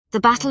The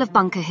Battle of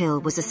Bunker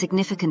Hill was a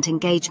significant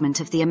engagement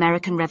of the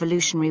American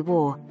Revolutionary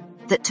War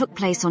that took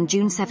place on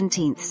June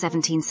 17,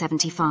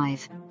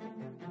 1775.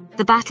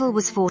 The battle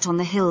was fought on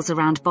the hills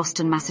around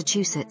Boston,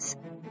 Massachusetts,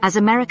 as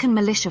American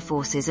militia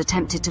forces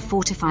attempted to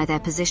fortify their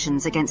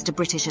positions against a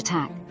British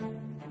attack.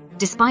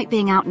 Despite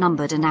being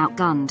outnumbered and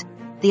outgunned,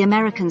 the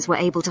Americans were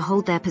able to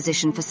hold their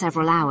position for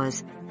several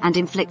hours and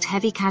inflict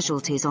heavy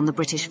casualties on the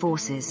British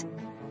forces.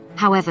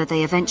 However,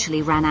 they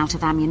eventually ran out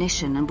of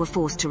ammunition and were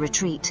forced to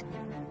retreat.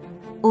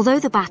 Although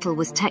the battle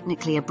was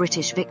technically a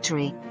British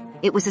victory,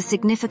 it was a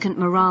significant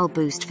morale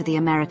boost for the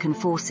American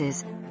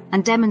forces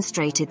and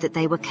demonstrated that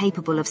they were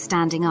capable of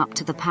standing up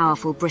to the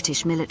powerful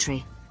British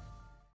military.